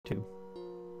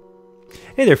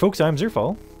Hey there, folks. I'm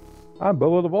Zerfall. I'm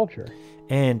Bobo the Vulture.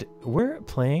 And we're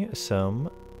playing some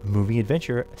movie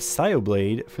adventure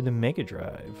Psy-O-Blade for the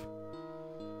Megadrive.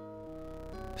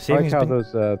 I like how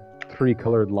those three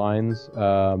colored lines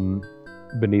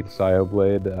beneath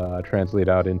Psy-O-Blade translate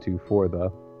out into for the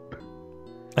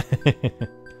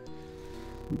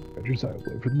adventure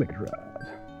Psy-O-Blade for the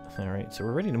Megadrive. Alright, so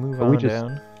we're ready to move on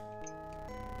down.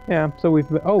 Yeah, so we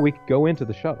could go into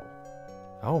the shuttle.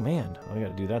 Oh man, we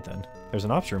gotta do that then. There's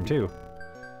an ops room too.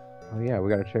 Oh yeah, we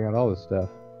gotta check out all this stuff.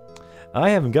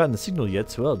 I haven't gotten the signal yet,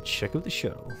 so I'll check out the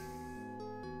shuttle.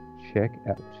 Check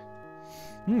out.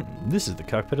 This is the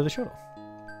cockpit of the shuttle.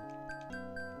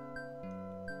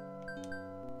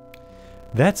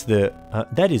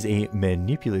 That is a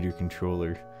manipulator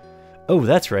controller. Oh,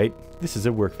 that's right. This is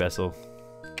a work vessel.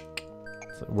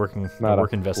 It's a working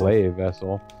vessel. Play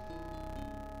vessel.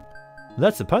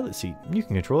 That's the pilot seat. You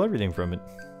can control everything from it.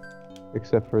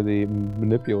 Except for the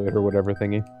manipulator whatever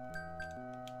thingy.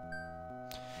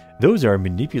 Those are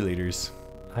manipulators.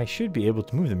 I should be able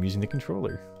to move them using the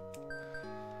controller.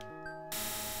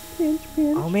 Pinch,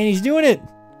 pinch. Oh man, he's doing it!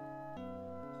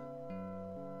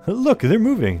 Look, they're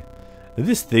moving.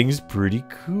 This thing's pretty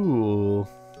cool.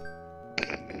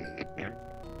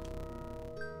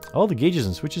 All the gauges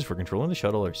and switches for controlling the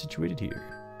shuttle are situated here.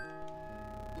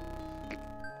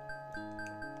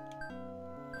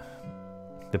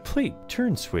 The plate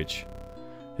turn switch.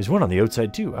 There's one on the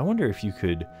outside too. I wonder if you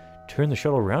could turn the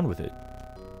shuttle around with it.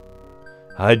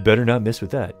 I'd better not mess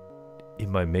with that. It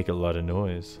might make a lot of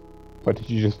noise. What, did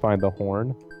you just find the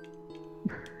horn?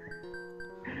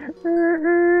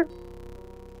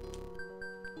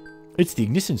 It's the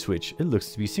ignition switch. It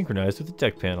looks to be synchronized with the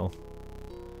deck panel.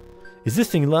 Is this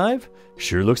thing live?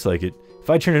 Sure looks like it. If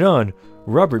I turn it on,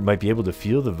 Robert might be able to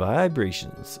feel the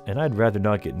vibrations, and I'd rather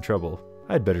not get in trouble.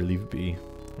 I'd better leave it be.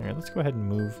 Alright, let's go ahead and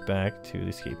move back to the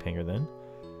escape hangar then.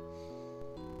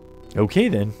 Okay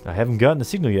then, I haven't gotten the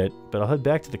signal yet, but I'll head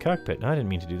back to the cockpit. I didn't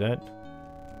mean to do that.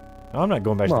 I'm not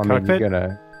going back to the cockpit. You're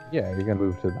gonna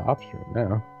move to the ops room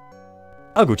now.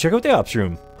 I'll go check out the ops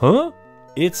room. Huh?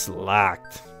 It's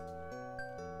locked.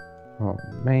 Oh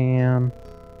man.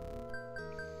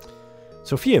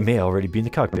 Sophia may already be in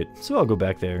the cockpit, so I'll go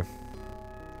back there.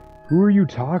 Who are you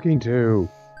talking to?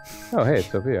 Oh hey,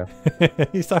 it's Sophia.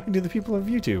 He's talking to the people of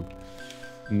YouTube.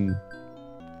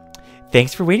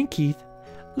 Thanks for waiting, Keith.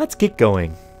 Let's get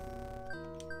going.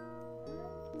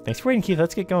 Thanks for waiting, Keith.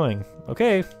 Let's get going.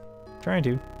 Okay. Trying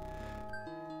to.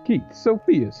 Keith,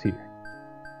 Sophia's here.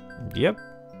 Yep.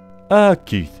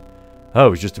 Keith. I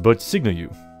was just about to signal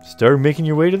you. Start making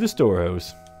your way to the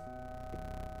storehouse.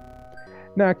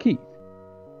 Now, Keith,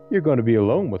 you're going to be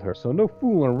alone with her, so no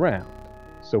fooling around.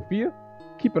 Sophia,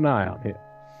 keep an eye on him.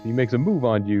 If he makes a move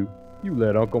on you, you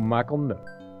let Uncle Michael know.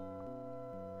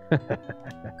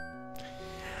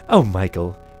 Oh,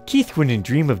 Michael. Keith wouldn't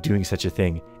dream of doing such a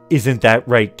thing. Isn't that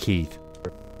right, Keith?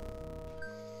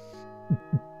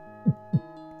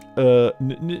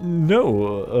 No,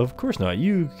 of course not.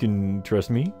 You can trust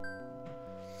me.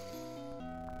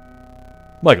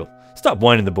 Michael, stop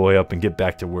winding the boy up and get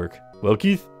back to work. Well,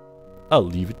 Keith, I'll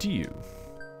leave it to you.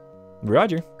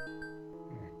 Roger.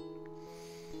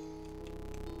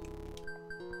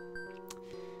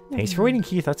 Thanks for waiting,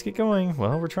 Keith. Let's get going.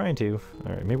 Well, we're trying to.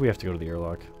 Alright, maybe we have to go to the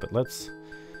airlock. But let's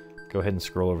go ahead and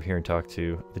scroll over here and talk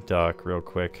to the doc real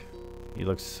quick. He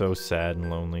looks so sad and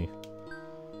lonely.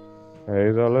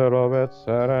 He's a little bit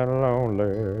sad and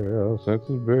lonely since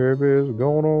his baby's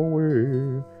gone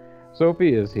away.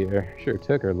 Sophia's here. Sure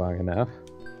took her long enough.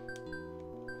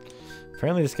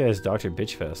 Apparently this guy is Dr.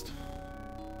 Bitchfest.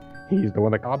 He's the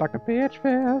one that called Dr.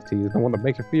 Bitchfest. He's the one that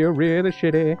makes you feel really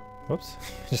shitty. Whoops.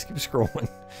 Just keep scrolling.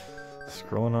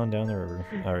 Scrolling on down the river.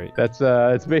 Alright. That's,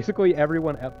 it's basically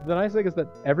everyone else. The nice thing is that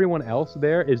everyone else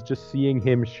there is just seeing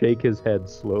him shake his head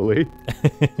slowly.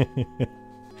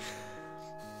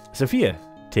 Sophia,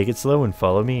 take it slow and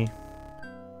follow me.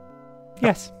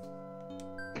 Yes.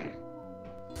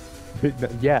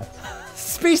 Yes.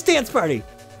 Space dance party!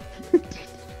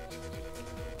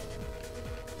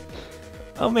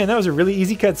 Oh man, that was a really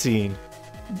easy cutscene.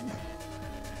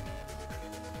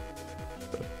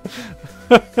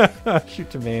 Shoot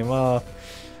to me. Well,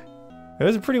 it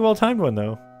was a pretty well timed one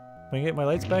though. Can I get my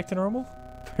lights back to normal?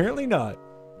 Apparently not.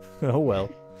 Oh well.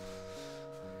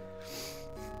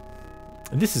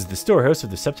 This is the storehouse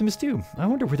of the Septimus Doom. I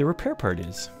wonder where the repair part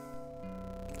is.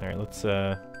 Alright, let's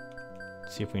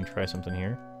see if we can try something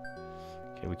here.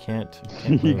 Okay, we can't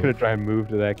You gonna try and move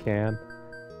to that can?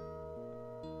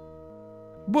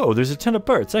 Whoa, there's a ton of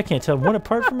parts. I can't tell one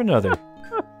apart from another.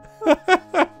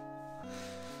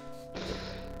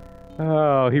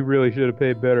 Oh Oh, he really should have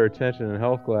paid better attention in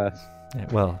health class.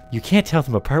 Well, you can't tell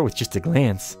them apart with just a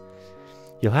glance.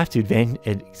 You'll have to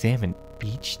examine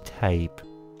each type.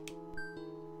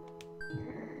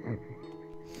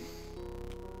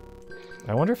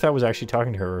 I wonder if that was actually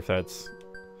talking to her or if that's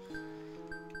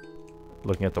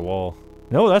looking at the wall.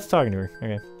 No, that's talking to her.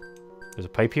 Okay. There's a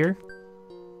pipe here.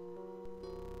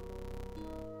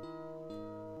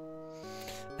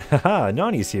 Haha,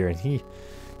 Nani's here, and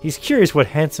he's curious what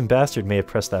handsome bastard may have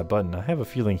pressed that button. I have a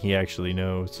feeling he actually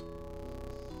knows.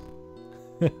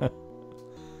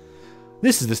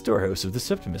 This is the storehouse of the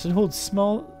Septimus. It holds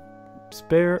small,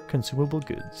 spare, consumable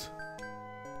goods.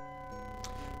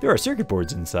 There are circuit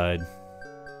boards inside.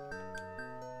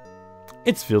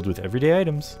 It's filled with everyday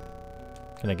items.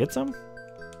 Can I get some?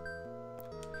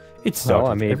 It's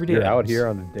stocked with everyday you're items. out here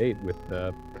on a date with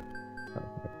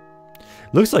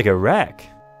Looks like a rack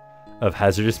of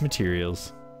hazardous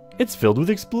materials. It's filled with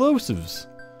explosives.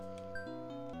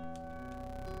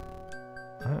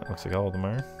 Looks like all of them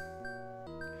are.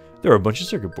 There are a bunch of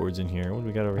circuit boards in here. What do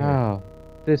we got over here? Oh,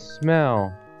 this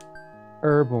smell.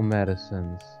 Herbal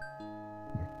medicines.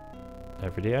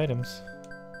 Everyday items.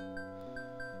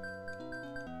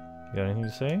 You got anything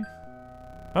to say?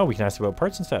 Oh, we can ask about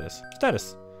parts and status.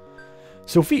 Status.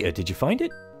 Sophia, did you find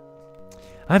it?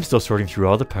 I'm still sorting through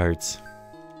all the parts.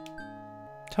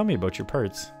 Tell me about your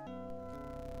parts.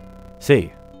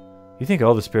 Say, you think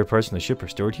all the spare parts in the ship are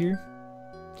stored here?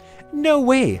 No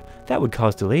way! That would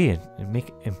cause delay and make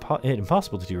it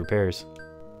impossible to do repairs.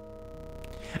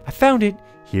 I found it!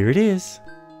 Here it is!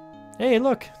 Hey,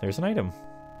 look! There's an item.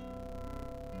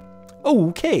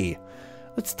 Okay!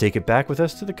 Let's take it back with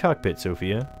us to the cockpit,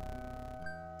 Sophia.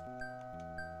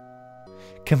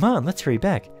 Come on, let's hurry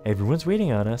back. Everyone's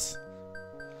waiting on us.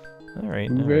 Alright,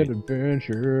 alright.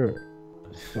 Adventure.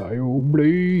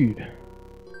 Psy-O-Blade.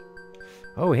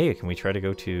 Oh, hey, can we try to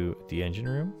go to the engine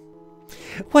room?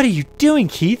 What are you doing,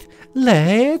 Keith?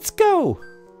 Let's go!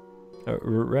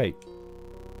 Right.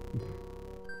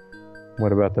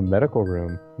 What about the medical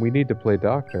room? We need to play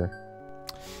doctor.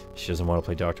 She doesn't want to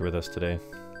play doctor with us today.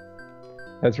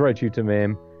 That's right, you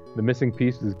Tamame. The missing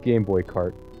piece is Game Boy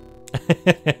cart.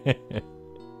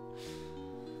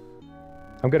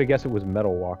 I'm gonna guess it was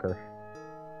Metal Walker.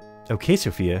 Okay,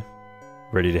 Sophia.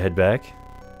 Ready to head back?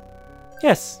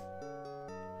 Yes.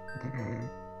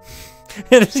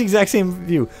 And it's the exact same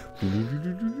view.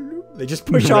 They just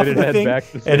push off the thing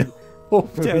and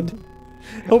hope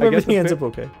everything ends up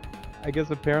okay. I guess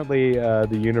apparently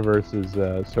the universe is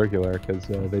circular because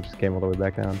they just came all the way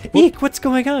back down. Eek, what's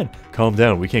going on? Calm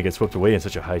down. We can't get swept away in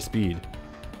such a high speed.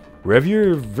 Rev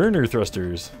your Werner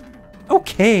thrusters.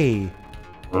 Okay.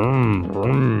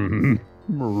 Rev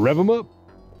them up.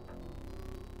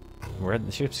 We're at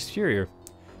the ship's exterior.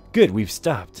 Good, we've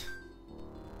stopped.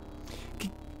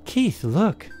 Keith,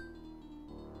 look.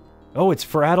 Oh, it's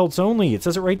for adults only. It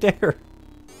says it right there.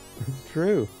 It's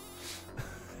true.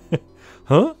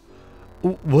 Huh?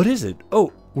 What is it?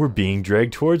 Oh, we're being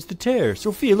dragged towards the tear.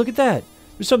 Sophia, look at that.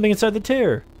 There's something inside the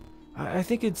tear. I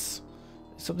think it's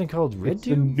something called red It's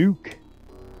a nuke.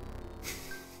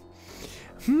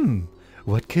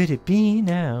 What could it be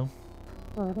now?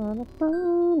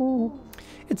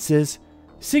 It says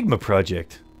Sigma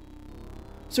Project.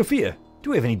 Sophia,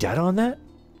 do we have any data on that?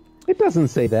 It doesn't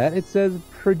say that. It says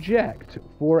project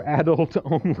for adult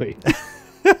only.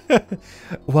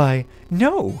 Why,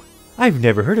 no. I've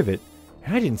never heard of it,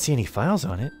 and I didn't see any files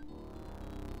on it.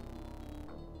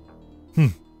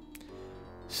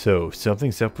 So,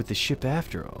 something's up with the ship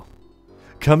after all.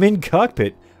 Come in,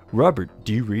 cockpit. Robert,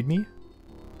 do you read me?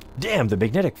 Damn, the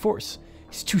magnetic force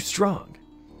is too strong.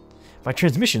 My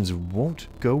transmissions won't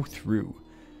go through.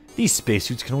 These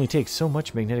spacesuits can only take so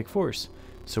much magnetic force,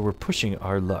 so we're pushing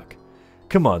our luck.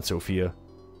 Come on, Sophia.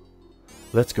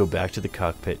 Let's go back to the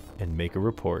cockpit and make a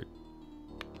report.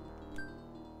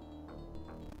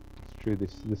 It's true.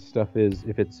 This stuff is,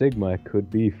 if it's Sigma, it could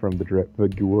be from the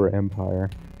Dragur Empire.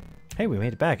 Hey, we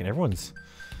made it back, and everyone's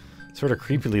sort of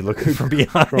creepily looking from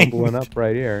behind. Crumbling up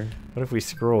right here. What if we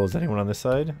scroll? Is anyone on this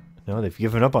side? No, they've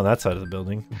given up on that side of the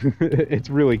building. It's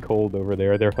really cold over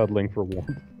there. They're huddling for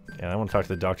warmth. Yeah, I want to talk to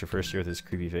the doctor first here with his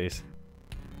creepy face.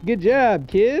 Good job,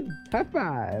 kid. High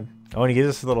five. Oh, and he gives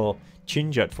us a little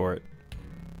chin jut for it.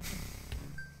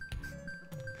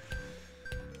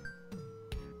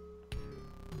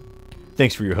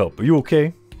 Thanks for your help. Are you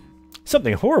okay?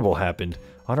 Something horrible happened.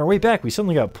 On our way back, we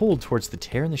suddenly got pulled towards the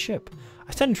tear in the ship.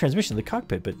 I sent a transmission to the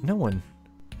cockpit, but no one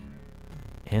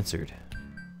answered.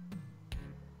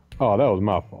 Oh, that was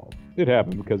my fault. It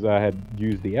happened because I had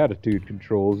used the attitude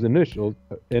controls initials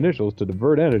to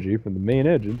divert energy from the main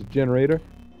engine to generator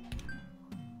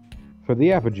for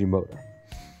the apogee motor.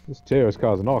 This tear is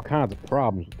causing all kinds of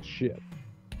problems with the ship.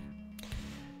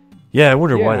 Yeah, I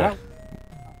wonder why that...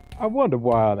 I wonder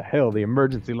why the hell the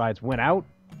emergency lights went out.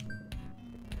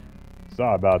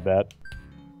 Sorry about that.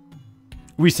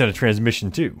 We sent a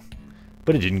transmission too,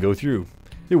 but it didn't go through.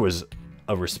 There was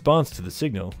a response to the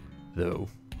signal, though,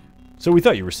 so we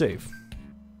thought you were safe.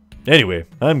 Anyway,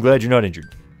 I'm glad you're not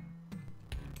injured.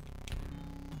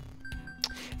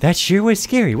 That sure was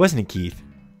scary, wasn't it, Keith?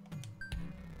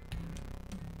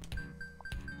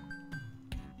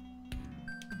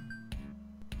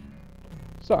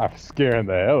 Sorry for scaring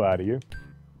the hell out of you.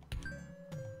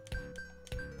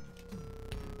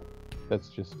 That's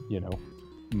just, you know,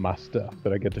 my stuff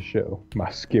that I get to show.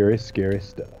 My scary, scary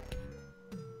stuff.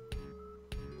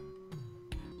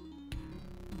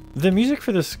 The music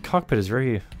for this cockpit is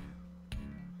very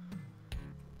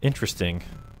interesting.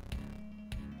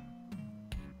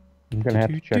 I'm gonna have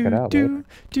to check it out later.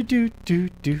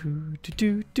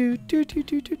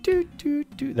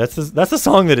 That's the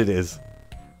song that it is.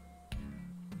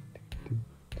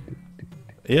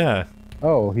 Yeah.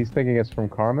 Oh, he's thinking it's from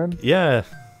Carmen? Yeah.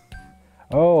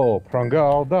 Oh,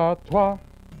 Prangal da toi.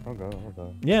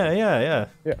 Yeah.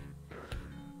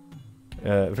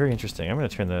 Yeah. Very interesting. I'm going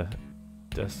to turn the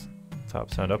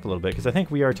desktop sound up a little bit because I think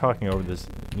we are talking over this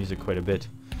music quite a bit.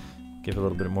 Give a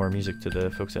little bit more music to the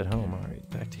folks at home. All right,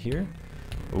 back to here.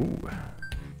 Ooh.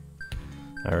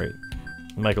 All right.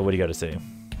 Michael, what do you got to say?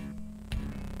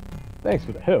 Thanks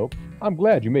for the help. I'm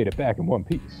glad you made it back in one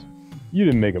piece. You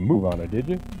didn't make a move on her, did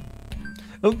you?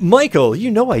 Michael,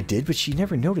 you know I did, but she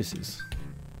never notices.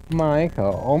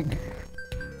 Michael.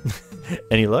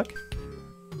 Any luck?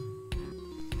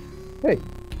 Hey,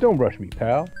 don't rush me,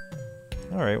 pal.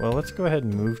 All right, well, let's go ahead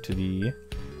and move to the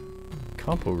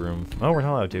compo room. Oh, we're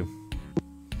not allowed to.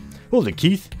 Hold it,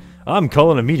 Keith. I'm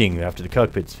calling a meeting after the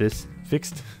cockpit's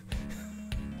fixed.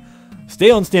 Stay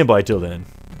on standby till then.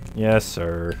 Yes,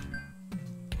 sir.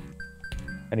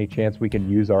 Any chance we can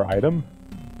use our item?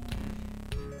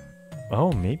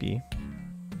 Oh, maybe.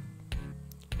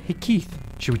 Hey, Keith,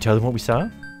 should we tell them what we saw?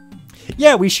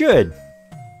 Yeah, we should.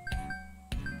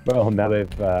 Well, now they've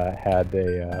had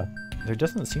a... There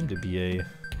doesn't seem to be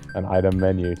an item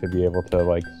menu to be able to,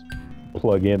 like,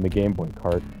 plug in the Game Boy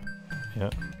cart.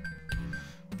 Yeah.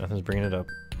 Nothing's bringing it up.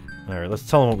 Alright, let's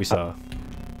tell them what we saw.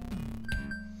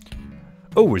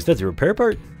 Oh, is that the repair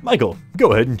part? Michael,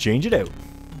 go ahead and change it out.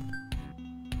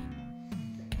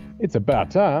 It's about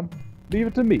time. Leave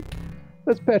it to me.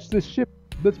 Let's patch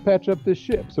up this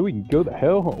ship so we can go the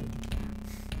hell home.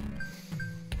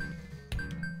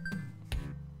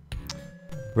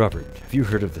 Robert, have you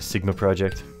heard of the Sigma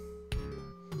project?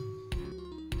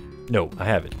 No, I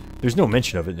haven't. There's no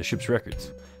mention of it in the ship's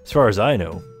records. As far as I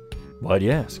know. Why do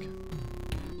you ask?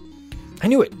 I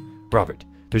knew it! Robert,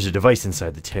 there's a device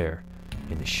inside the tear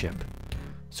in the ship.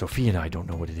 Sophie and I don't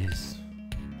know what it is.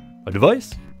 A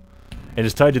device? And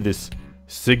it's tied to this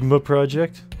Sigma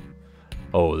project?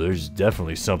 Oh, there's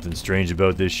definitely something strange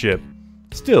about this ship.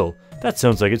 Still, that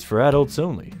sounds like it's for adults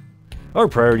only. Our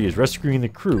priority is rescuing the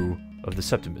crew of the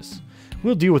Septimus.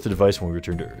 We'll deal with the device when we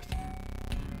return to Earth.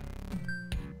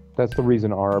 That's the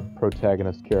reason our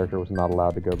protagonist character was not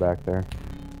allowed to go back there.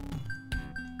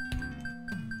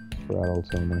 It's for adults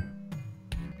only.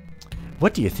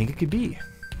 What do you think it could be?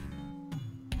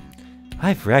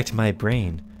 I've racked my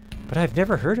brain, but I've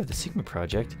never heard of the Sigma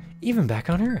project, even back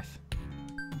on Earth.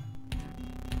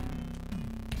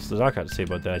 What's the doc got to say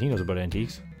about that? He knows about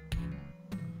antiques.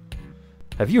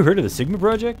 Have you heard of the Sigma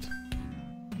project?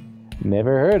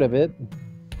 Never heard of it.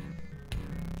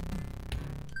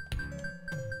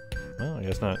 Well, I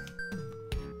guess not.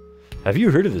 Have you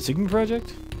heard of the Sigma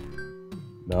project?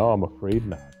 No, I'm afraid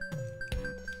not.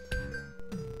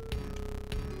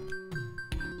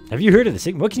 Have you heard of the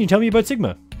Sigma? What can you tell me about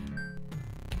Sigma?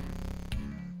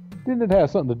 Didn't it have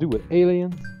something to do with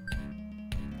aliens?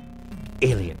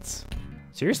 Aliens.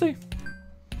 Seriously?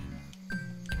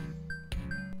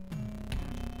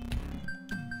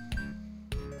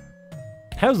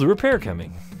 How's the repair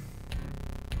coming?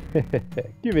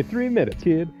 Give me 3 minutes,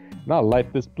 kid, and I'll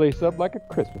light this place up like a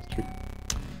Christmas tree.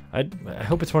 I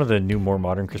hope it's one of the new, more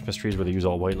modern Christmas trees where they use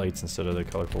all white lights instead of the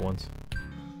colorful ones.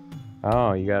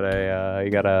 Oh, you got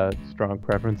a strong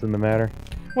preference in the matter?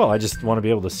 Well, I just want to be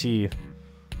able to see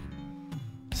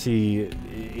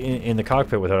in the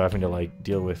cockpit without having to like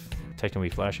deal with technically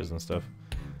flashes and stuff.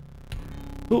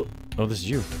 Oh, this is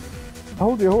you.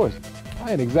 Hold your horse.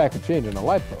 I ain't exactly changing a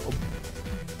light bulb.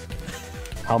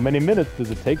 How many minutes does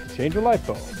it take to change a light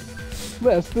bulb?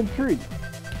 Less than 3.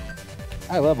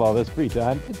 I love all this free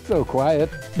time. It's so quiet.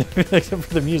 Except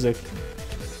for the music.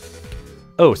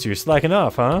 Oh, so you're slacking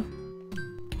off, huh?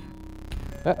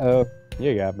 Uh-oh.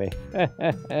 You got me.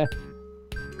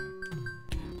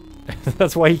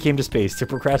 That's why he came to space, to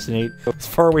procrastinate as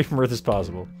far away from Earth as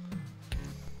possible.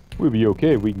 We'll be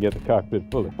okay if we can get the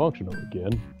cockpit fully functional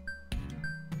again.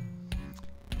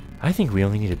 I think we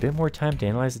only need a bit more time to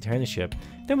analyze the tear in the ship.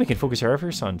 Then we can focus our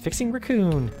efforts on fixing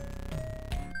Raccoon.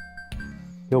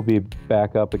 He'll be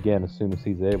back up again as soon as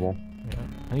he's able. Yeah.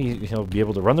 And he'll be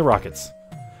able to run the rockets.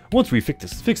 Once we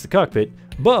fix the cockpit,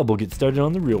 Bob will get started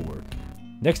on the real work.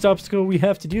 Next obstacle we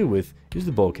have to deal with is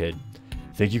the bulkhead.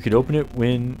 Think you could open it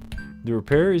when the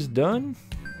repair is done?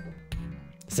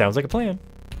 Sounds like a plan.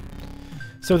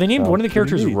 So they named one of the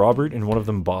characters Robert and one of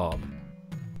them Bob.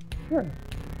 Sure.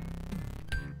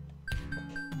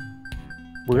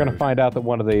 We're gonna find out that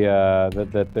one of the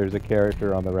that there's a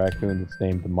character on the raccoon that's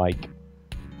named Mike.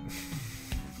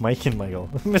 Mike and Michael.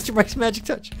 Mr. Mike's magic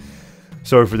touch.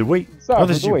 Sorry for the wait. Sorry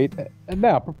for the wait. And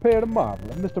now prepare to marvel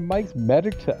at Mr. Mike's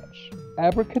magic touch.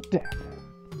 Abracadabra.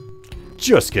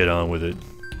 Just get on with it.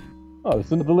 Oh,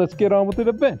 it's another let's get on with it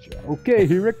adventure. Okay,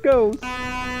 here it goes.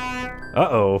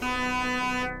 Uh-oh.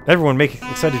 Everyone make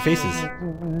excited faces.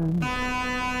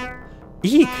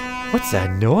 Eek! What's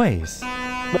that noise?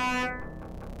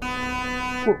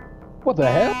 What the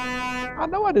hell? I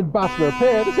know I didn't box the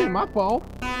repair. This ain't my fault.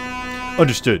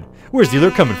 Understood. Where's the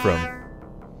alert coming from?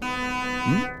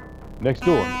 Next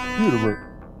door. Computer room.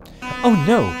 Oh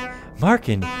no! Mark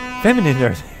and Feminine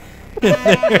are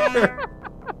there.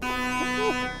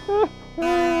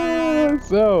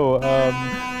 So,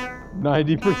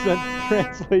 90%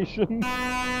 translation.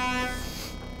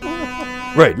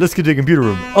 Right, let's get to the computer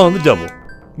room on the double.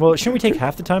 Well, shouldn't we take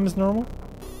half the time as normal?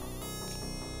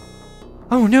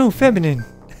 Oh no, Feminine!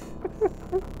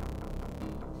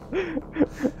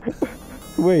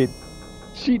 Wait,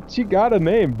 she got a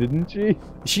name, didn't she?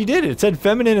 She did. It said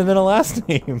Feminine and then a last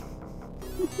name.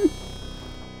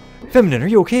 Feminine, are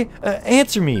you okay?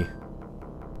 Answer me.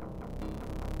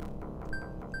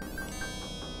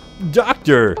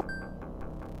 Doctor!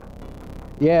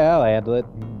 Yeah, I'll handle it.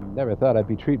 Never thought I'd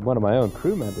be treating one of my own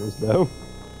crew members, though.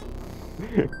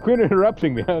 Quit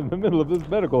interrupting me in the middle of this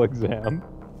medical exam.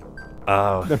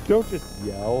 Oh. No, don't just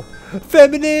yell.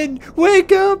 Feminine!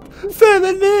 Wake up!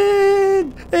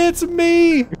 Feminine! It's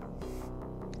me!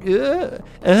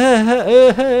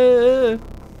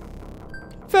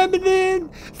 Feminine!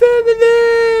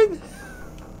 Feminine!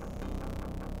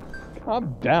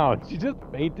 Calm down. She just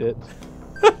fainted.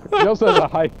 She also has a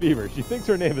high fever. She thinks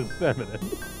her name is Feminine.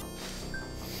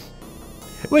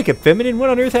 Wake up, Feminine!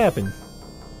 What on earth happened?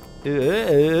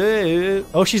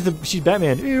 Oh, she's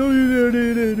Batman.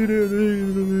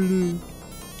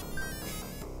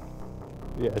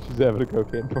 Yeah, she's having a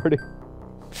cocaine party.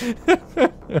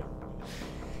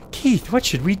 Keith, what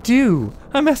should we do?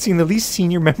 I'm asking the least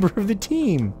senior member of the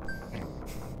team.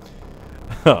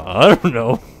 I don't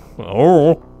know.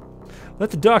 Oh, let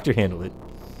the doctor handle it.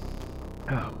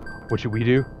 What should we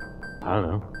do? I don't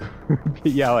know.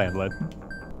 Yeah, I'll handle it.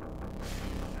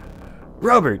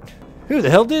 Robert, who the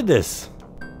hell did this?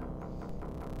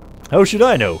 How should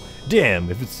I know?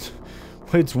 Damn, if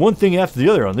it's one thing after the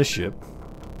other on this ship.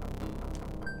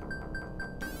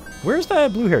 Where's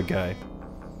that blue-haired guy?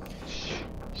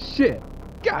 Shit.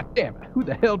 God damn it. Who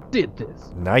the hell did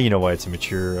this? Now you know why it's a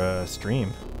mature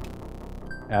stream.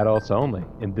 Adults only.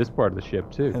 In this part of the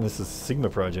ship, too. And this is a Sigma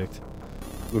project.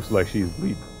 Looks like she's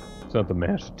bleeding. Something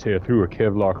managed to tear through her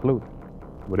Kevlar clothing.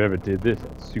 Whatever did this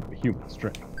had superhuman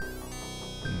strength.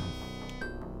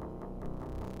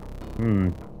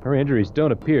 Her injuries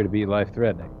don't appear to be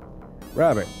life-threatening.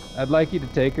 Robert, I'd like you to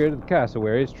take her to the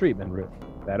cassowary's treatment room.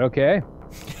 That okay?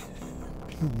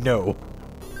 No.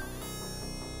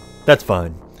 That's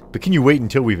fine. But can you wait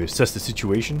until we've assessed the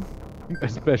situation?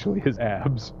 Especially his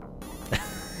abs.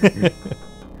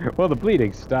 Well, the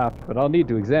bleeding stopped, but I'll need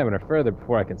to examine her further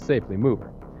before I can safely move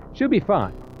her. She'll be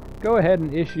fine. Go ahead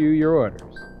and issue your orders.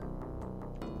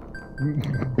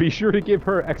 Be sure to give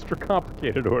her extra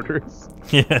complicated orders.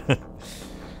 Yeah.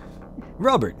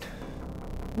 Robert,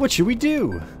 what should we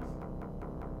do?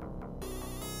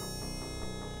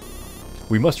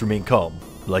 We must remain calm.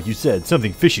 Like you said,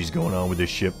 something fishy's going on with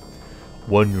this ship.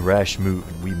 One rash move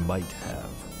and we might have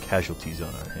casualties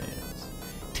on our hands.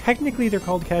 Technically they're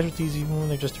called casualties even when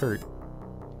they're just hurt.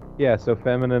 Yeah, so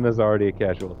Feminine is already a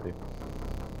casualty.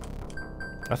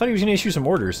 I thought he was going to issue some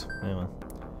orders. Anyway.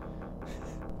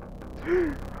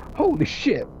 Holy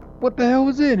shit! What the hell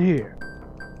was in here?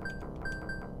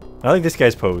 I like this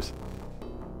guy's pose.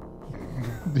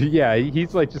 Yeah,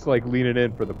 he's like just like leaning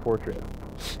in for the portrait.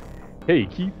 Hey,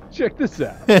 Keith, check this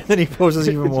out. And then he poses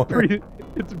even more.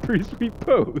 It's a pretty sweet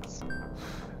pose.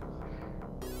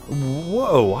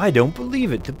 Whoa, I don't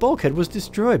believe it. The bulkhead was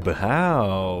destroyed, but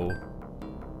how?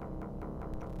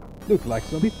 Looks like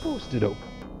somebody forced it open.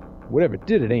 Whatever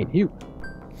did it ain't human.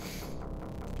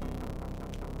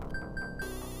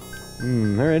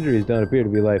 Her injuries don't appear to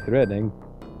be life-threatening.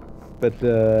 But,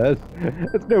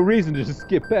 that's no reason to just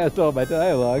skip past all my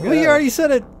dialogue. Well, you already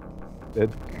said it.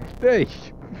 Hey,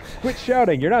 quit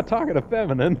shouting. You're not talking to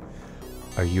feminine.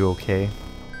 Are you okay?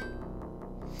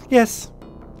 Yes,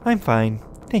 I'm fine.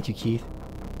 Thank you, Keith.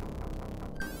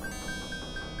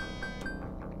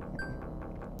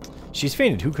 She's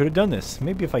fainted. Who could have done this?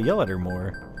 Maybe if I yell at her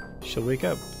more, she'll wake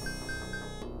up.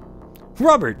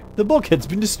 Robert, the bulkhead's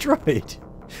been destroyed.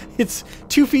 It's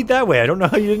 2 feet that way. I don't know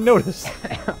how you didn't notice.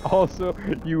 Also,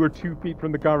 you were 2 feet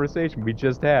from the conversation we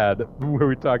just had where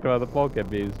we talked about the bulkhead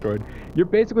being destroyed. You're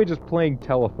basically just playing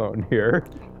telephone here.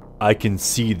 I can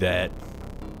see that.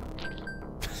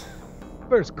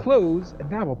 First clothes, and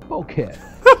now a bulkhead.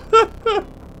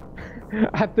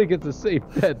 I think it's a safe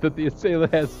bet that the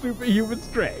assailant has superhuman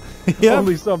strength. Yep.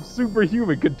 Only some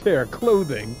superhuman could tear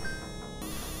clothing.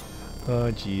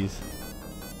 Oh, jeez.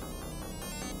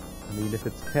 I mean, if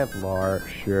it's Kevlar,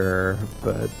 sure,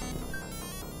 but...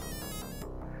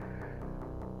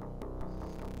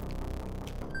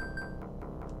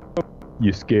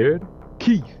 You scared?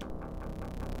 Keith!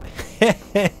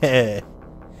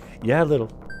 Yeah, a little.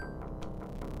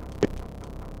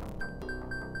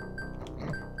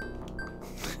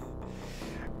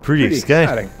 Pretty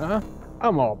exciting, huh?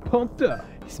 I'm all pumped up.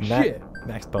 Shit.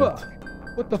 Max pumped. Fuck.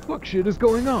 What the fuck shit is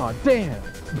going on? Damn.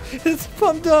 It's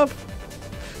pumped up.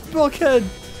 Bulkhead.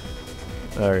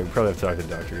 Alright, probably have to talk to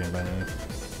the doctor again by now.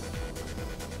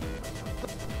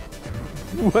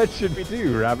 What should we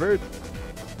do, Robert?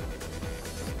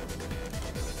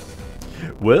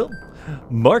 Well,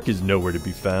 Mark is nowhere to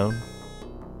be found.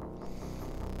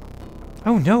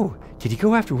 Oh no! Did he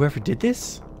go after whoever did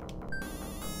this?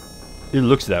 It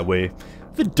looks that way.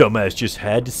 The dumbass just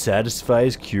had to satisfy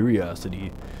his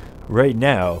curiosity. Right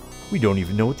now, we don't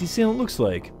even know what the assailant looks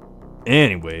like.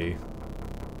 Anyway,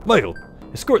 Michael,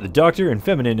 escort the doctor and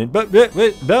feminine and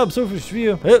Bob,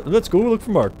 Sophia. Let's go look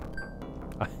for Mark.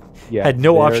 I had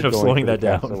no option of slowing that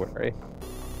down.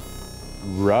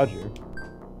 Roger.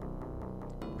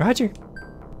 Roger.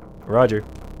 Roger.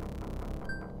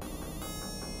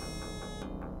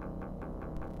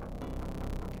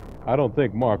 I don't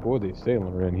think Mark or the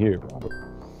assailant are in here, Robert.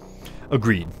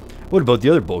 Agreed. What about the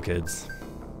other bulkheads?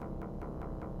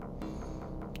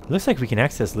 Looks like we can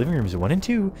access living rooms 1 and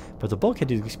 2, but the bulkhead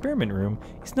to the experiment room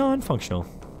is non-functional.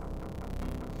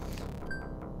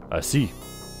 I see.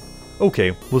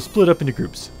 Okay, we'll split up into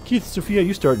groups. Keith and Sophia,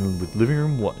 you start with living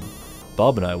room 1.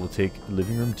 Bob and I will take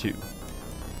living room 2.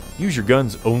 Use your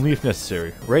guns only if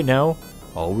necessary. Right now,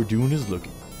 all we're doing is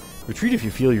looking. Retreat if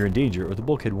you feel you're in danger or the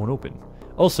bulkhead won't open.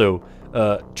 Also,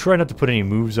 try not to put any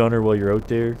moves on her while you're out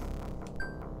there.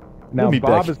 Now,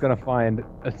 Bob is gonna find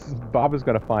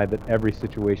that every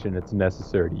situation it's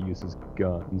necessary to use his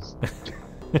guns.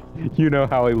 You know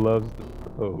how he loves the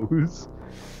pose.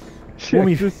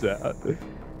 Check this out.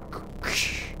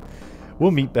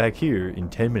 We'll meet back here in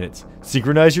 10 minutes.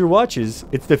 Synchronize your watches.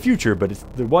 It's the future, but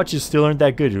the watches still aren't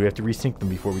that good. We have to resync them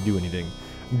before we do anything.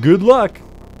 Good luck.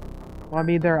 Well, I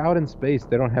mean, they're out in space.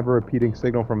 They don't have a repeating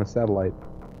signal from a satellite.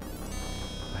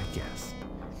 I guess.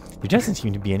 There doesn't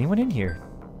seem to be anyone in here.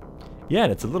 Yeah,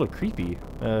 and it's a little creepy.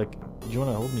 Do you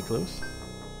want to hold me close?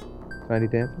 Tiny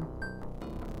Dancer?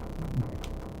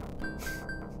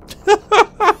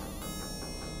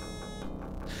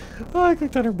 Oh, I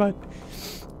clicked on her butt.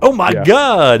 Oh my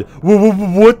god!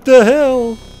 What the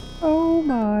hell? Oh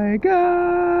my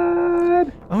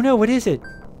god! Oh no, what is it?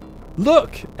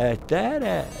 Look at that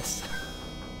ass.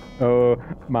 Oh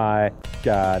my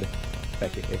god.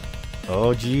 Becky.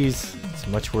 Oh jeez, it's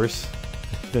much worse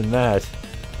than that.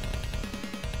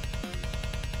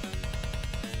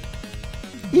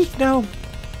 Eek, no.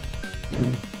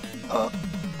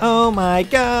 Oh my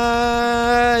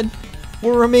god!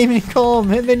 We're remaining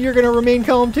calm, and then you're gonna remain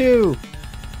calm too.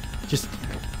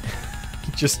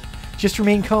 Just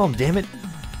remain calm, damn it.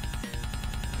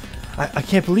 I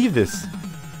can't believe this.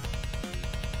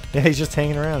 Yeah, he's just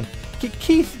hanging around.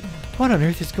 Keith, what on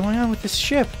earth is going on with this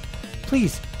ship?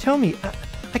 Please, tell me.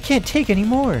 I can't take any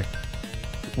more.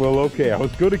 Well, okay, I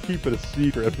was going to keep it a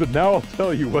secret, but now I'll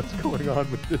tell you what's going on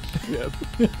with this ship.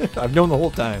 I've known the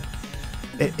whole time.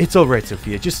 It's all right,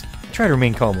 Sophia. Just try to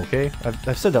remain calm, okay?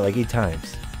 I've said that like 8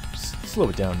 times. Just slow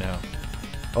it down now.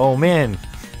 Oh, man.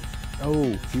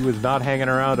 Oh, he was not hanging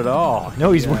around at all.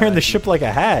 No, he's wearing the ship like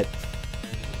a hat.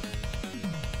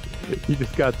 He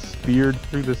just got speared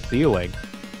through the ceiling.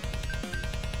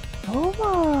 Oh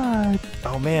my dead.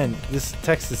 Oh man, this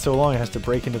text is so long it has to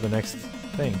break into the next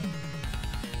thing.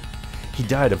 He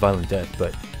died a violent death,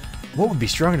 but what would be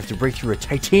strong enough to break through a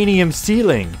titanium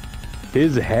ceiling?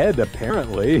 His head,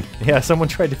 apparently. Yeah, someone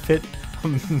tried to fit a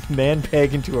man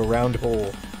peg into a round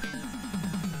hole.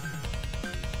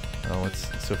 Oh, what's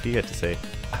Sophia got to say?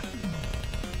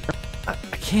 I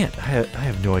can't. I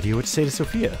have no idea what to say to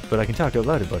Sophia, but I can talk out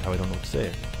loud about how I don't know what to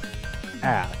say.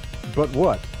 But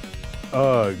what?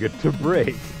 Ugh, to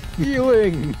break.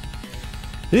 Healing!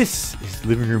 This is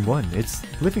Living Room 1. It's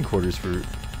living quarters for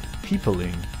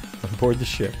peopling on board the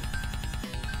ship.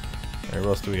 Alright, what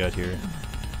else do we got here?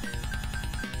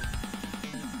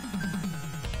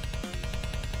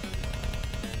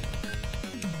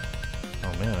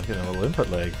 Oh man, I'm getting a little input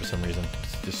lag for some reason.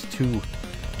 It's just too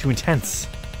intense.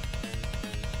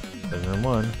 Living Room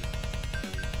 1.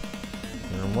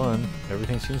 Living Room 1.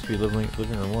 Everything seems to be living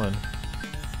Room 1.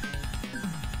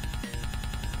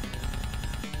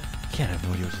 I have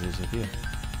no idea what it is with you.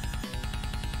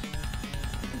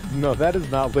 No, that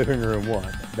is not living room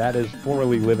 1. That is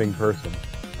formerly living person.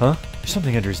 Huh? There's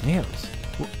something under his nails.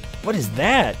 What is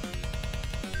that?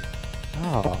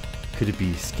 Oh. Could it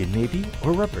be skin maybe?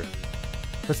 Or rubber?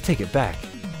 Let's take it back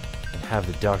and have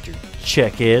the doctor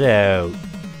check it out.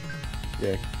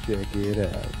 Check it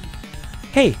out.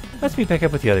 Hey, let's meet back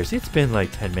up with the others. It's been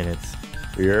like 10 minutes.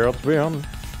 Yeah, it's been.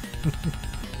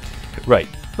 Right.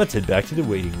 Let's head back to the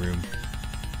waiting room.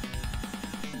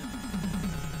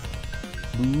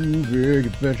 Moving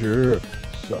adventure,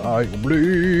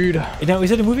 Psy-O-Blade. Now,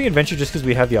 is it a moving adventure just because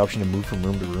we have the option to move from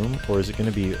room to room, or is it going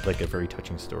to be like a very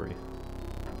touching story?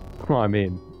 Well, I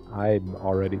mean, I'm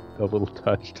already a little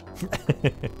touched.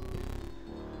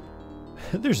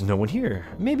 There's no one here.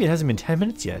 Maybe it hasn't been 10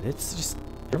 minutes yet. It's just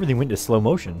everything went into slow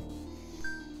motion.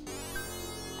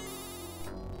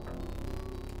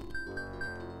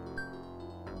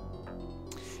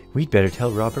 We'd better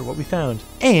tell Robert what we found.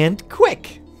 And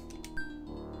quick!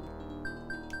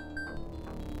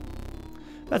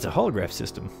 That's a holograph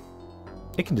system.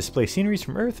 It can display sceneries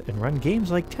from Earth and run games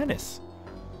like tennis.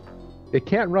 It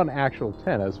can't run actual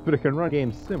tennis, but it can run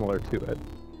games similar to it.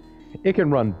 It can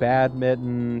run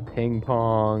badminton, ping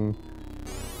pong,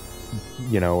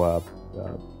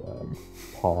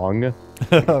 pong.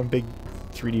 Big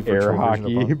 3D virtual air version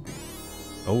hockey. of Pong.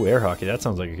 Oh, air hockey. That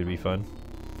sounds like it could be fun.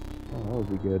 Oh, that would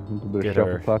be good. A little bit Get of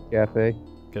our- shuffle puck cafe.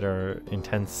 Get our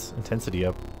intensity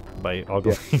up by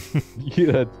ogling.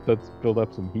 Yeah, let's build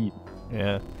up some heat.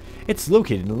 Yeah. It's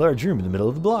located in a large room in the middle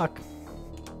of the block,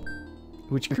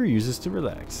 which crew uses to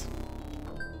relax.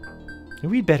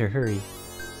 We'd better hurry.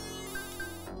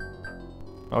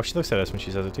 Oh, she looks at us when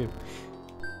she says it too.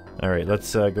 Alright,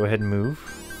 let's go ahead and move.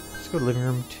 Let's go to living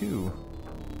room 2.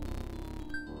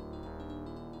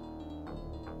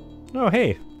 Oh,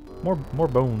 hey. More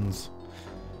bones.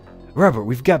 Robert,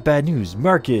 we've got bad news.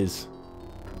 Mark is...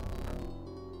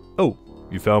 Oh,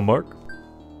 you found Mark?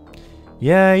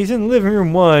 Yeah, he's in living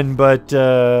room 1, but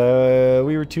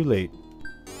we were too late.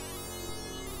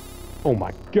 Oh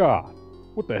my god!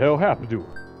 What the hell happened to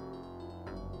him?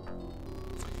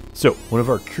 So, one of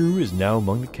our crew is now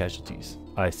among the casualties.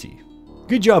 I see.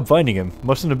 Good job finding him.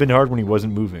 Mustn't have been hard when he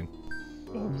wasn't moving.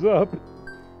 Thumbs up.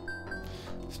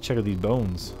 Let's check out these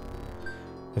bones.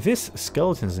 This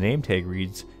skeleton's name tag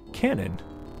reads Cannon.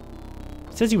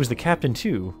 It says he was the captain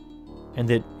too, and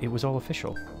that it was all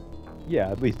official. Yeah,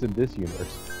 at least in this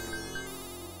universe.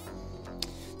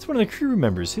 It's one of the crew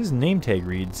members. His name tag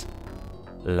reads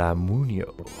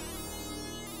Lamunio.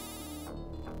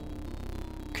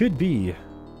 Could be.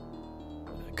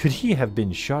 Could he have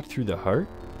been shot through the heart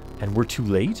and we're too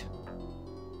late?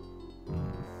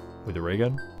 With a ray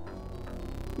gun?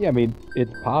 Yeah, I mean,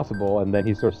 it's possible, and then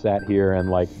he sort of sat here and,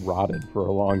 like, rotted for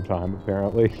a long time,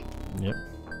 apparently. Yep.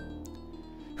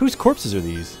 Whose corpses are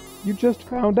these? You just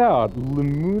found out.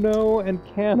 Lamuno and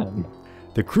Cannon.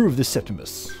 The crew of the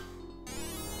Septimus.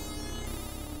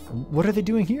 What are they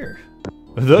doing here?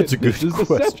 That's a good This is the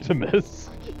question. Septimus.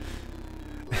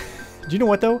 Do you know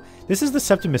what, though? This is the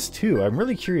Septimus 2. I'm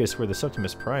really curious where the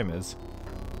Septimus Prime is.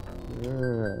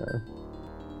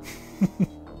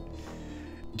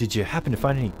 Did you happen to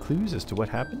find any clues as to what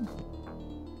happened?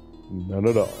 None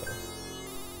at all.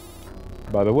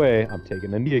 By the way, I'm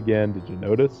taking a knee again. Did you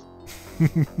notice?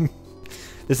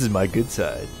 This is my good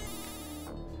side.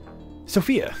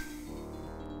 Sophia.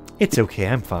 It's okay,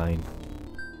 I'm fine.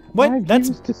 What? I'm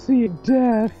used to seeing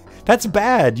death. That's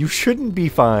bad. You shouldn't be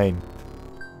fine.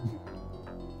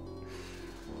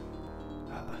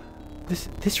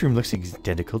 This room looks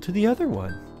identical to the other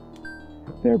one.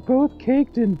 They're both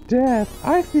caked in death.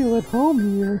 I feel at home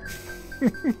here.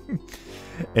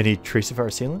 Any trace of our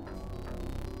assailant?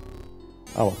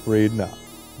 I'm afraid not.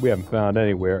 We haven't found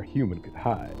anywhere a human could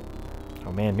hide.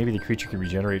 Oh man, maybe the creature could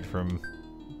regenerate from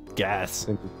gas.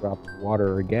 Since it's dropped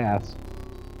water or gas.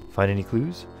 Find any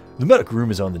clues? The medical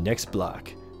room is on the next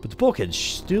block, but the bulkhead's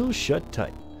still shut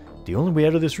tight. The only way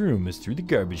out of this room is through the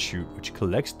garbage chute, which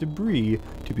collects debris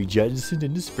to be jettisoned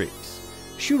into space.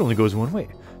 The chute only goes one way,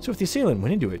 so if the assailant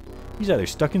went into it, he's either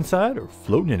stuck inside or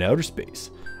floating in outer space.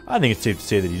 I think it's safe to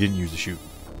say that he didn't use the chute.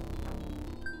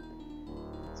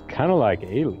 It's kind of like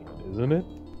Alien, isn't it?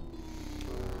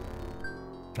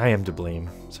 I am to blame.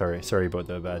 Sorry about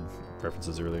the bad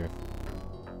references earlier.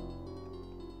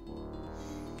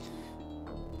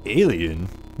 Alien?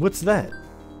 What's that?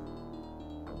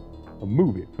 A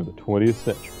movie from the 20th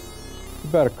century. It's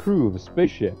about a crew of a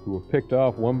spaceship who were picked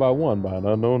off one by an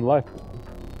unknown life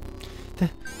form.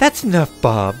 That's enough,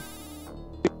 Bob.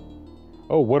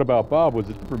 Oh, What About Bob was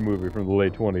a different movie from the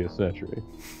late 20th century.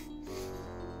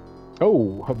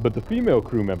 Oh, but the female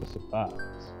crew member survives.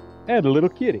 And a little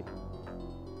kitty.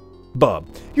 Bob,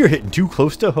 you're hitting too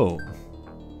close to home.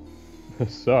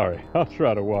 Sorry, I'll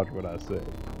try to watch what I say.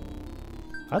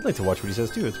 I'd like to watch what he says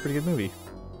too. It's a pretty good movie.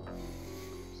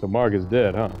 So Mark is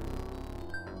dead, huh?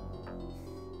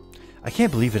 I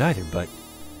can't believe it either, but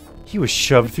he was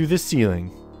shoved through the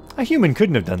ceiling. A human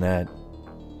couldn't have done that.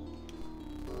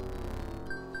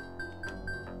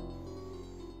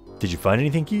 Did you find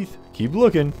anything, Keith? Keep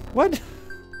looking. What?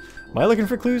 Am I looking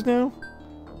for clues now?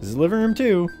 This is the living room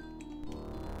too.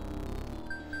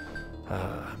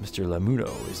 Mr. Lamuno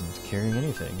isn't carrying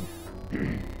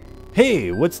anything.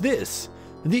 Hey, what's this?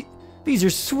 These are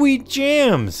sweet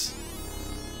jams!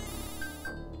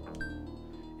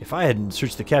 If I hadn't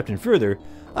searched the captain further,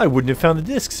 I wouldn't have found the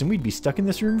discs and we'd be stuck in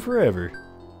this room forever.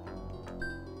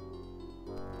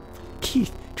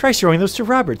 Keith, try showing those to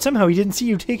Robert. Somehow he didn't see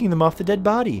you taking them off the dead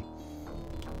body.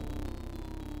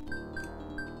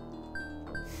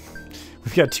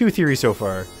 We've got two theories so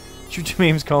far.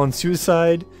 Chutamame's calling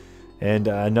suicide, and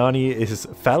Nani is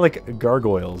phallic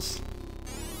gargoyles.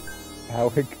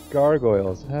 Phallic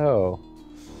gargoyles, oh.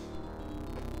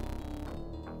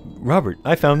 Robert,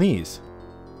 I found these.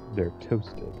 They're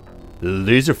toasted.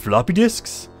 Laser floppy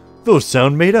disks? Those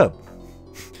sound made up.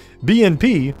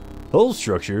 BNP? Hull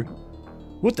structure?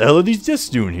 What the hell are these disks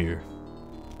doing here?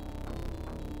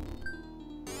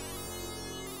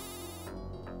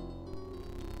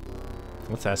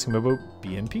 Let's ask him about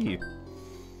BNP.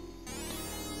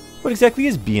 What exactly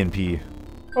is BNP?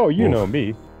 Oh, you know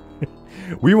me.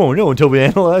 We won't know until we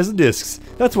analyze the discs.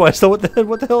 That's why I said, what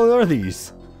the hell are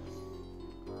these?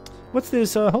 What's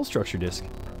this hull structure disc?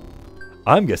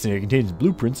 I'm guessing it contains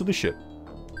blueprints of the ship.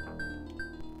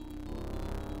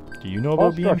 Do you know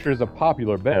about BNP? Hull structure is a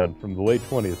popular band from the late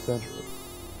 20th century.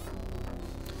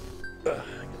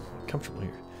 Comfortable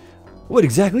here. What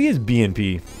exactly is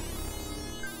BNP?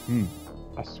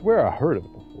 I swear I heard of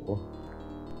it before.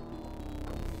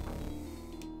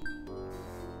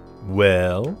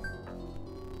 Well,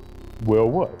 Well,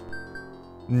 what?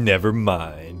 never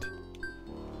mind.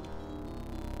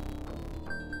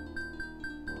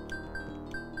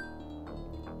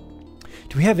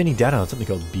 Do we have any data on something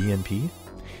called BNP?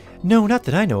 No, not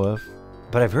that I know of,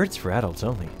 but I've heard it's for adults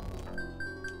only.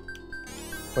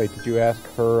 Wait, did you ask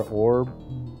her or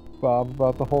Bob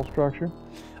about the whole structure?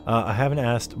 I haven't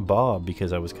asked Bob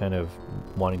because I was kind of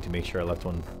wanting to make sure I left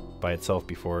one by itself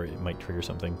before it might trigger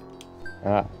something.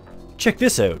 Ah. Check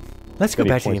this out. Let's go Any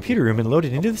back to the points? computer room and load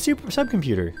it into the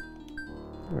subcomputer.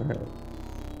 Alright.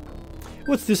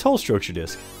 What's this whole structure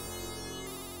disk?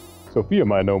 Sophia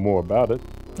might know more about it.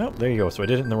 Oh, there you go. So I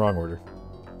did it in the wrong order.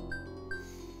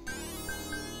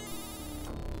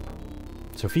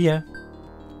 Sophia.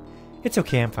 It's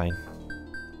okay, I'm fine.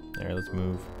 There, let's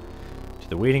move to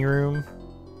the waiting room.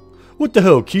 What the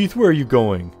hell, Keith? Where are you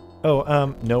going?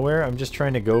 Oh, nowhere. I'm just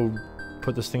trying to go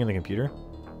put this thing in the computer.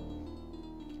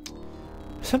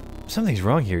 Something's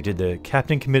wrong here. Did the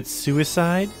captain commit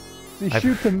suicide?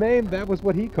 Shoot to maim, that was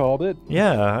what he called it.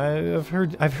 Yeah,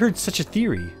 I've heard such a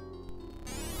theory.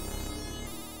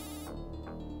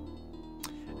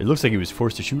 It looks like he was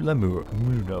forced to shoot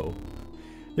Lamuno.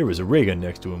 There was a ray gun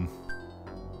next to him.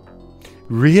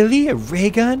 Really? A ray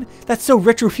gun? That's so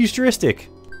retrofuturistic.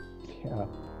 Yeah.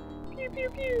 Pew, pew,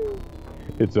 pew.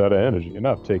 It's out of energy, and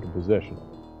I've taken possession of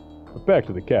it. But back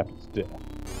to the captain's death.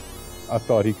 I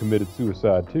thought he committed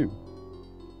suicide too.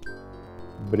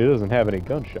 But he doesn't have any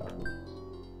gunshot wounds.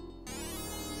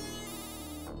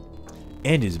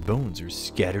 And his bones are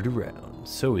scattered around,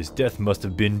 so his death must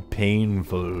have been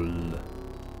painful.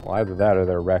 Well, either that or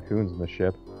there are raccoons in the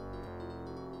ship.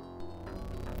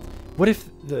 What if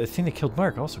the thing that killed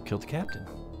Mark also killed the captain?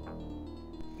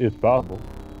 It's possible.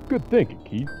 Good thinking,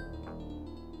 Keith.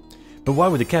 But why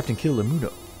would the captain kill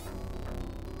Lemuno?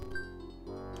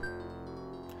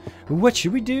 What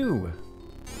should we do?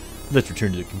 Let's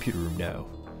return to the computer room now.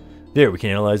 There we can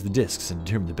analyze the discs and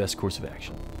determine the best course of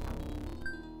action.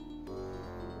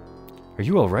 Are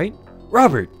you alright?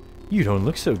 Robert! You don't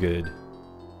look so good.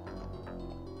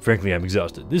 Frankly, I'm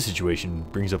exhausted. This situation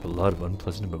brings up a lot of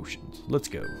unpleasant emotions. Let's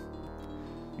go.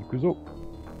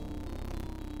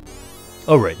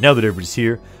 Alright, now that everybody's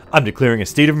here, I'm declaring a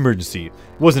state of emergency. It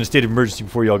wasn't a state of emergency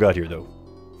before y'all got here, though.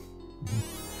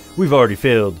 We've already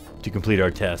failed to complete our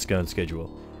task on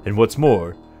schedule. And what's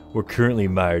more, we're currently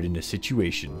mired in a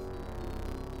situation.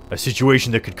 A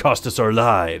situation that could cost us our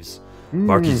lives.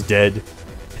 Marky's dead,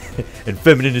 and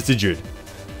Feminine is injured.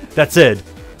 That said,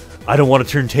 I don't want to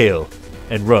turn tail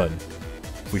and run.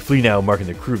 If we flee now, Mark and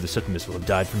the crew of the Septimus will have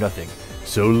died for nothing.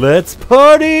 So let's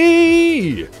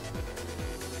party!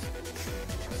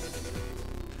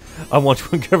 I want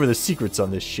to uncover the secrets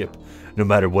on this ship, no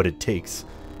matter what it takes,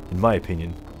 in my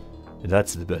opinion. And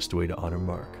that's the best way to honor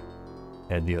Mark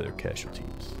and the other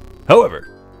casualties. However,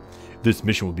 this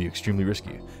mission will be extremely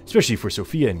risky, especially for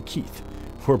Sophia and Keith,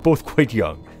 who are both quite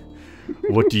young.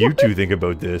 What do you two think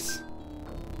about this?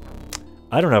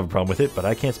 I don't have a problem with it, but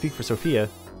I can't speak for Sophia.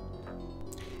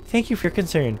 Thank you for your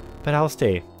concern, but I'll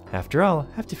stay. After all,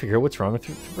 I have to figure out what's wrong with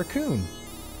the raccoon.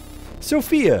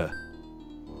 Sophia!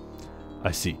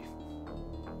 I see.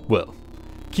 Well,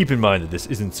 keep in mind that this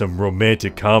isn't some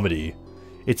romantic comedy.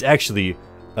 It's actually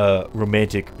a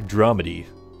romantic dramedy,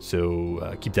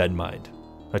 so keep that in mind.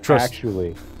 I trust.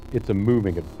 Actually, it's a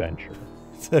moving adventure.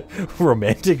 It's a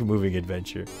romantic moving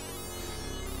adventure.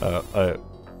 A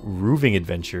rooving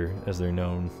adventure, as they're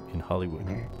known in Hollywood.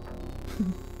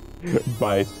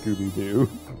 By Scooby-Doo.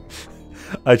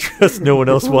 I trust no one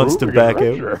else wants to back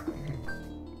out.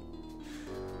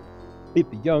 If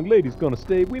the young lady's gonna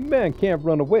stay, we man can't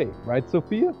run away, right,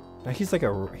 Sophia? He's like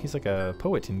a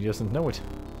poet and he doesn't know it.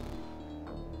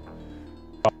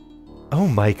 Oh,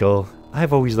 Michael,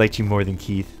 I've always liked you more than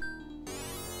Keith.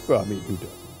 Well, I mean, who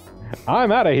doesn't?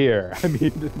 I'm out of here. I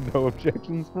mean, no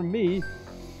objections from me.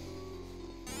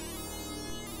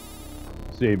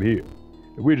 Same here.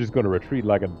 If we're just gonna retreat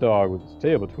like a dog with its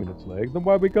tail between its legs, then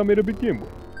why'd we come here to begin with?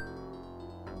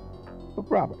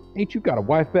 But Robert, ain't you got a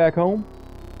wife back home?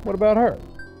 What about her?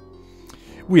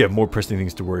 We have more pressing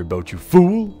things to worry about, you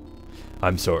fool!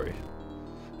 I'm sorry.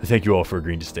 I thank you all for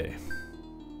agreeing to stay.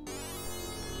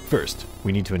 First,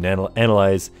 we need to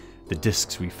analyze the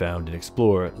discs we found and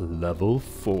explore level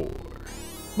 4.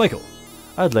 Michael,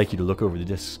 I'd like you to look over the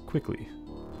discs quickly.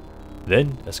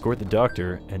 Then, escort the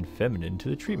doctor and Feminine to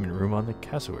the treatment room on the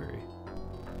cassowary.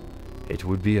 It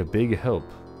would be a big help.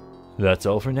 That's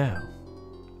all for now.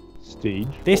 Stage.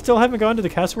 They still haven't gone to the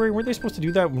cassowary? Weren't they supposed to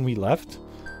do that when we left?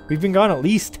 We've been gone at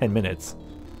least 10 minutes.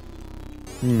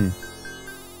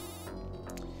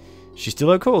 She's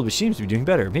still out cold, but she seems to be doing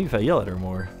better. Maybe if I yell at her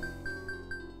more.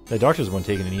 The doctor's the one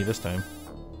taking a knee this time.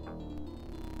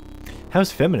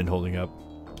 How's Feminine holding up?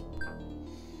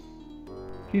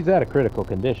 She's at a critical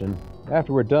condition.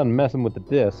 After we're done messing with the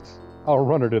discs, I'll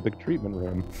run her to the treatment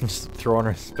room. Just throw on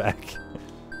her back.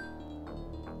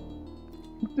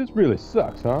 This really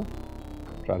sucks, huh?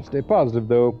 Try to stay positive,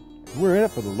 though. We're in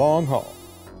it for the long haul.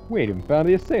 We ain't even found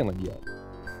the assailant yet.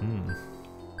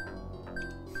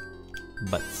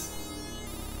 Butts.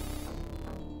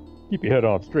 Keep your head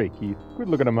on straight, Keith. Quit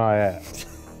looking at my ass.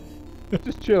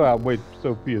 Just chill out and wait for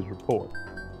Sophia's report.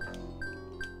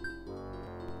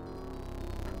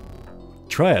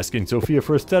 Try asking Sophia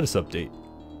for a status update.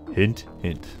 Hint,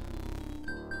 hint.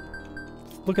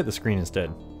 Look at the screen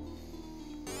instead.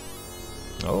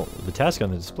 Oh, the task on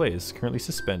the display is currently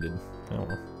suspended.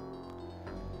 Oh.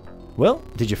 Well,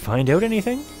 did you find out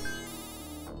anything?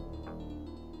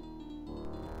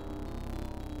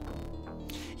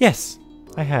 Yes,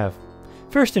 I have.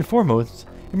 First and foremost,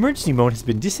 emergency mode has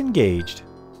been disengaged.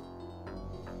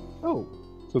 Oh,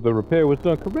 so the repair was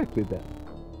done correctly then.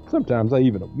 Sometimes I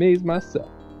even amaze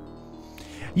myself.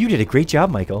 You did a great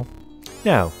job, Michael.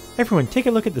 Now, everyone take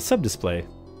a look at the sub-display.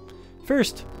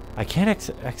 First, I can't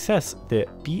access the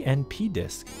BNP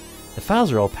disk. The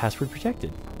files are all password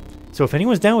protected. So if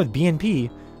anyone's down with BNP,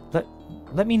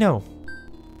 let me know.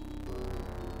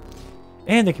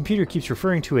 And the computer keeps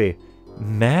referring to a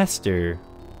master.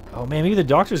 Oh man, maybe the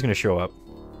doctor's gonna show up.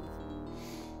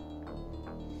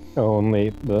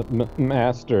 Only the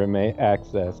master may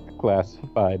access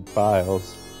classified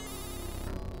files.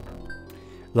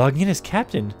 Logging in as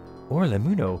captain or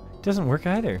Lemuno doesn't work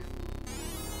either.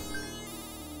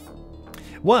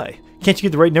 Why? Can't you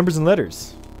get the right numbers and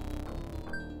letters?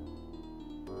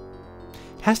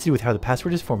 It has to do with how the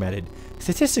password is formatted.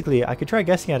 Statistically, I could try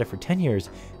guessing at it for 10 years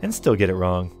and still get it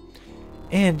wrong.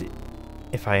 And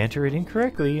if I enter it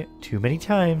incorrectly too many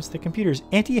times, the computer's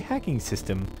anti-hacking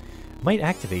system might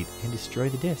activate and destroy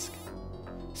the disk.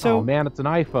 So, oh man, it's an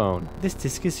iPhone. This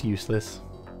disk is useless.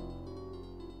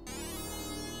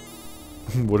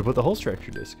 What about the whole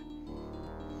structure disk?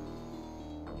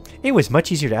 It was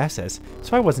much easier to access,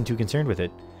 so I wasn't too concerned with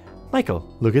it.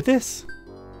 Michael, look at this.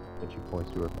 And she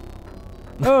points to her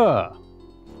phone.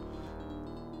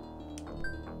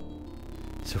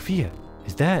 Sophia,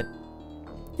 is that...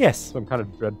 Yes. Some kind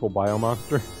of dreadful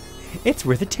biomonster? It's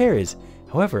where the tear is.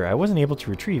 However, I wasn't able to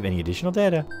retrieve any additional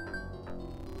data.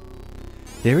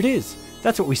 There it is.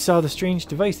 That's what we saw the strange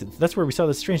device. That's where we saw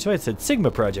the strange device that said Sigma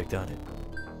Project on it.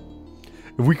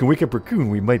 If we can wake up Raccoon,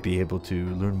 we might be able to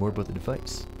learn more about the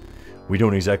device. We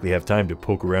don't exactly have time to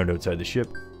poke around outside the ship.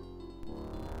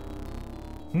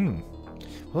 Well,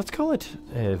 let's call it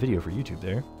a video for YouTube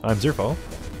there. I'm Zerfall.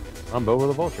 I'm Bobo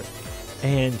the Vulture.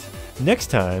 And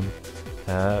next time,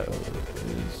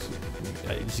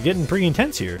 it's getting pretty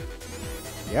intense here.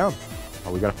 Yeah.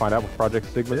 Oh, we gotta find out what Project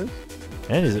Sigma is.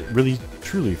 And is it really,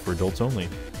 truly for adults only?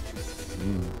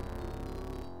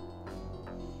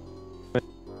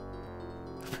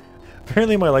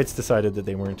 Apparently my lights decided that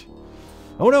they weren't.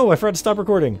 Oh no, I forgot to stop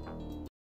recording.